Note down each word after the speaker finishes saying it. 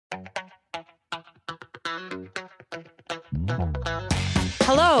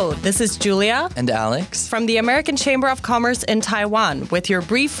Hello, this is Julia and Alex from the American Chamber of Commerce in Taiwan with your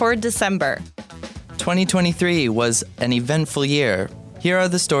brief for December. 2023 was an eventful year. Here are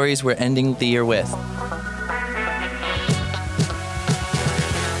the stories we're ending the year with.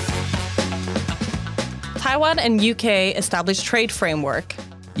 Taiwan and UK established trade framework.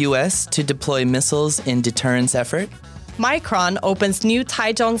 US to deploy missiles in deterrence effort. Micron opens new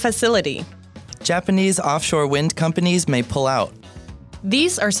Taichung facility. Japanese offshore wind companies may pull out.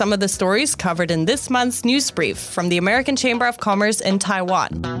 These are some of the stories covered in this month's news brief from the American Chamber of Commerce in Taiwan.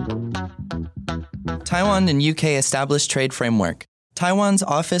 Taiwan and UK established trade framework. Taiwan's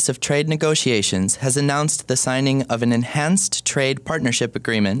Office of Trade Negotiations has announced the signing of an enhanced trade partnership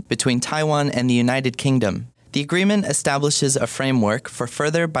agreement between Taiwan and the United Kingdom. The agreement establishes a framework for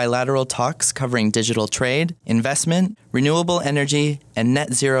further bilateral talks covering digital trade, investment, renewable energy, and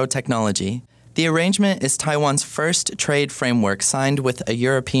net zero technology. The arrangement is Taiwan's first trade framework signed with a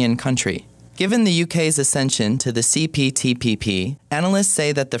European country. Given the UK's ascension to the CPTPP, analysts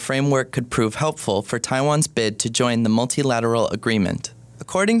say that the framework could prove helpful for Taiwan's bid to join the multilateral agreement.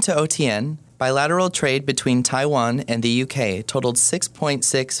 According to OTN, bilateral trade between Taiwan and the UK totaled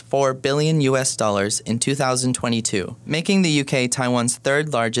 $6.64 billion in 2022, making the UK Taiwan's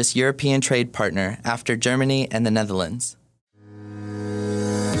third largest European trade partner after Germany and the Netherlands.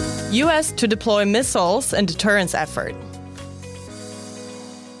 U.S. to deploy missiles in deterrence effort.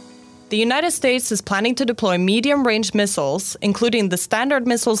 The United States is planning to deploy medium-range missiles, including the Standard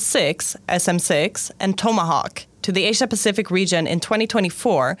Missile 6, SM-6, and Tomahawk, to the Asia-Pacific region in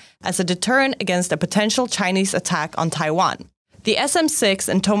 2024 as a deterrent against a potential Chinese attack on Taiwan. The SM-6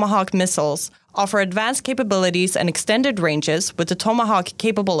 and Tomahawk missiles offer advanced capabilities and extended ranges, with the Tomahawk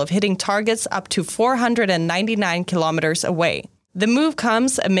capable of hitting targets up to 499 kilometers away. The move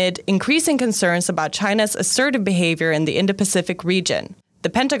comes amid increasing concerns about China's assertive behavior in the Indo-Pacific region. The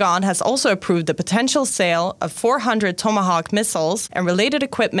Pentagon has also approved the potential sale of 400 Tomahawk missiles and related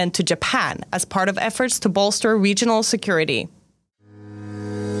equipment to Japan as part of efforts to bolster regional security.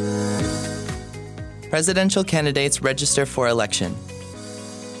 Presidential candidates register for election.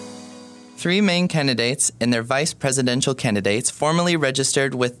 3 main candidates and their vice presidential candidates formally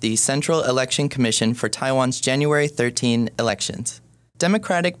registered with the Central Election Commission for Taiwan's January 13 elections.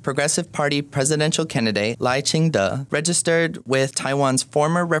 Democratic Progressive Party presidential candidate Lai Ching-te registered with Taiwan's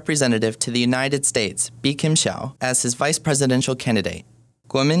former representative to the United States, Bi Kim-hsiao, as his vice presidential candidate.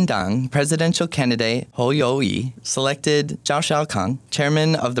 Kuomintang presidential candidate Hou You-yi selected Zhao Xiaokang,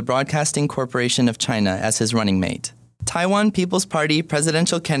 chairman of the Broadcasting Corporation of China, as his running mate. Taiwan People's Party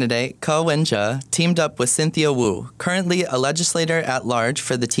presidential candidate Ko Wen-je teamed up with Cynthia Wu, currently a legislator at large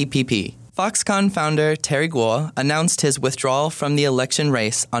for the TPP. Foxconn founder Terry Guo announced his withdrawal from the election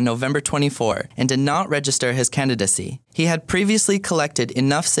race on November 24 and did not register his candidacy. He had previously collected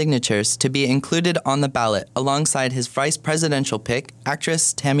enough signatures to be included on the ballot alongside his vice presidential pick,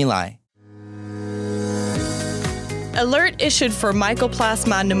 actress Tammy Lai. Alert issued for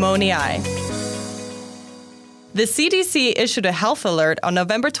Mycoplasma pneumoniae. The CDC issued a health alert on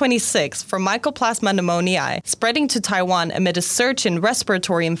November 26 for Mycoplasma pneumoniae spreading to Taiwan amid a surge in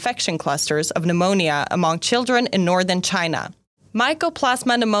respiratory infection clusters of pneumonia among children in northern China.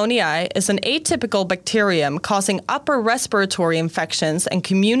 Mycoplasma pneumoniae is an atypical bacterium causing upper respiratory infections and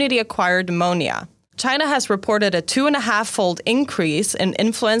community-acquired pneumonia. China has reported a 2.5-fold increase in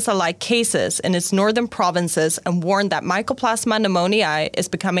influenza-like cases in its northern provinces and warned that Mycoplasma pneumoniae is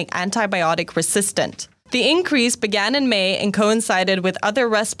becoming antibiotic resistant. The increase began in May and coincided with other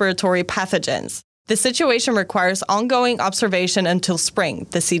respiratory pathogens. The situation requires ongoing observation until spring,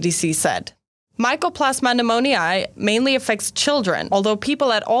 the CDC said. Mycoplasma pneumoniae mainly affects children, although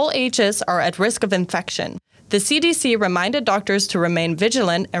people at all ages are at risk of infection. The CDC reminded doctors to remain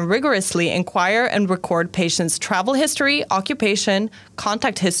vigilant and rigorously inquire and record patients' travel history, occupation,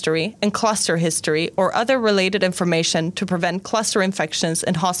 contact history, and cluster history or other related information to prevent cluster infections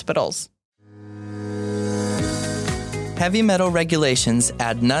in hospitals. Heavy metal regulations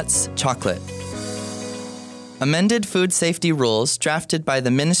add nuts, chocolate. Amended food safety rules drafted by the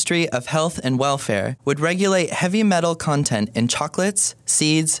Ministry of Health and Welfare would regulate heavy metal content in chocolates,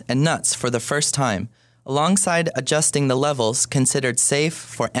 seeds, and nuts for the first time, alongside adjusting the levels considered safe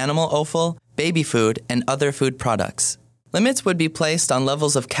for animal offal, baby food, and other food products. Limits would be placed on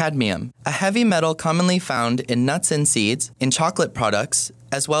levels of cadmium, a heavy metal commonly found in nuts and seeds, in chocolate products,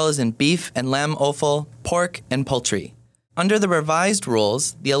 as well as in beef and lamb offal, pork, and poultry. Under the revised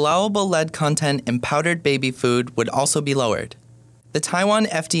rules, the allowable lead content in powdered baby food would also be lowered. The Taiwan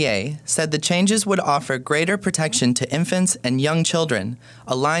FDA said the changes would offer greater protection to infants and young children,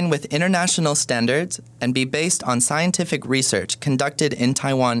 align with international standards, and be based on scientific research conducted in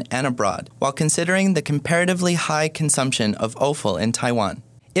Taiwan and abroad, while considering the comparatively high consumption of offal in Taiwan.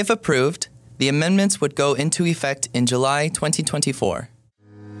 If approved, the amendments would go into effect in July 2024.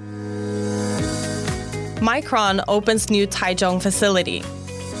 Micron opens new Taichung facility.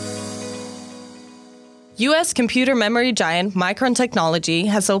 U.S. computer memory giant Micron Technology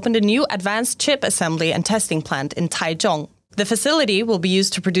has opened a new advanced chip assembly and testing plant in Taichung. The facility will be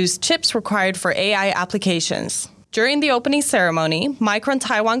used to produce chips required for AI applications. During the opening ceremony, Micron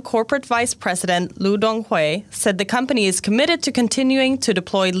Taiwan Corporate Vice President Lu Donghui said the company is committed to continuing to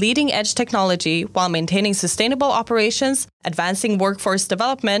deploy leading-edge technology while maintaining sustainable operations, advancing workforce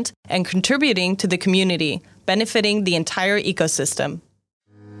development, and contributing to the community, benefiting the entire ecosystem.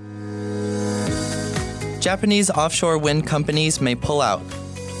 Japanese offshore wind companies may pull out.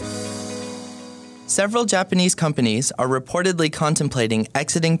 Several Japanese companies are reportedly contemplating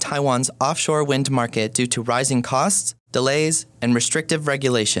exiting Taiwan's offshore wind market due to rising costs, delays, and restrictive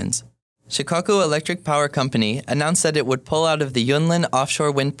regulations. Shikoku Electric Power Company announced that it would pull out of the Yunlin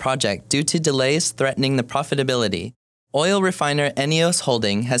offshore wind project due to delays threatening the profitability. Oil refiner Enios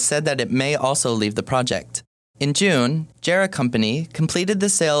Holding has said that it may also leave the project. In June, JERA Company completed the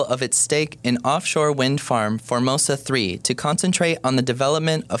sale of its stake in offshore wind farm Formosa 3 to concentrate on the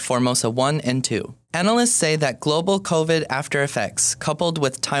development of Formosa 1 and 2. Analysts say that global COVID after effects, coupled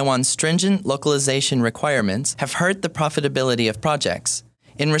with Taiwan's stringent localization requirements, have hurt the profitability of projects.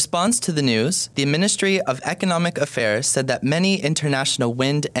 In response to the news, the Ministry of Economic Affairs said that many international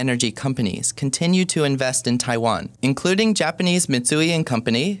wind energy companies continue to invest in Taiwan, including Japanese Mitsui &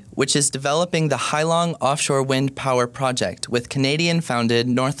 Company, which is developing the Hailong offshore wind power project with Canadian-founded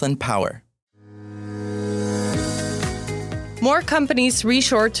Northland Power. More companies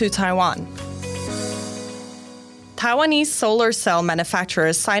reshore to Taiwan. Taiwanese solar cell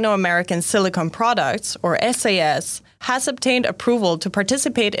manufacturer Sino-American Silicon Products, or SAS, has obtained approval to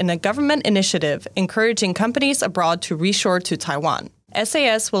participate in a government initiative encouraging companies abroad to reshore to Taiwan.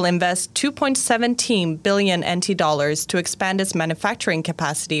 SAS will invest 2.17 billion NT dollars to expand its manufacturing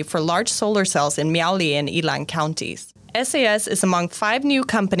capacity for large solar cells in Miaoli and Yilan counties. SAS is among 5 new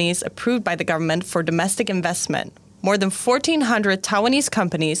companies approved by the government for domestic investment. More than 1,400 Taiwanese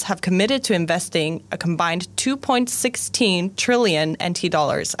companies have committed to investing a combined 2.16 trillion NT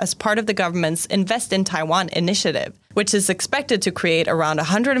dollars as part of the government's Invest in Taiwan initiative, which is expected to create around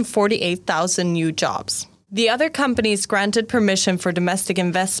 148,000 new jobs. The other companies granted permission for domestic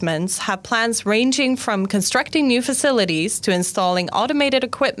investments have plans ranging from constructing new facilities to installing automated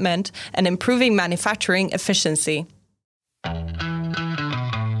equipment and improving manufacturing efficiency.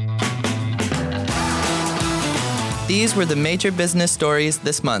 These were the major business stories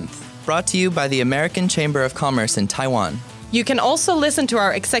this month, brought to you by the American Chamber of Commerce in Taiwan. You can also listen to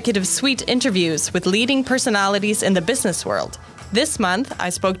our Executive Suite interviews with leading personalities in the business world. This month, I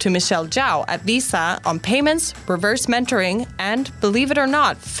spoke to Michelle Zhao at Visa on payments, reverse mentoring, and, believe it or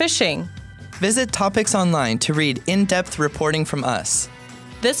not, phishing. Visit Topics Online to read in-depth reporting from us.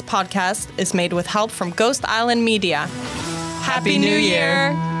 This podcast is made with help from Ghost Island Media. Happy New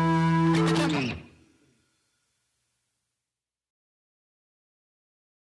Year!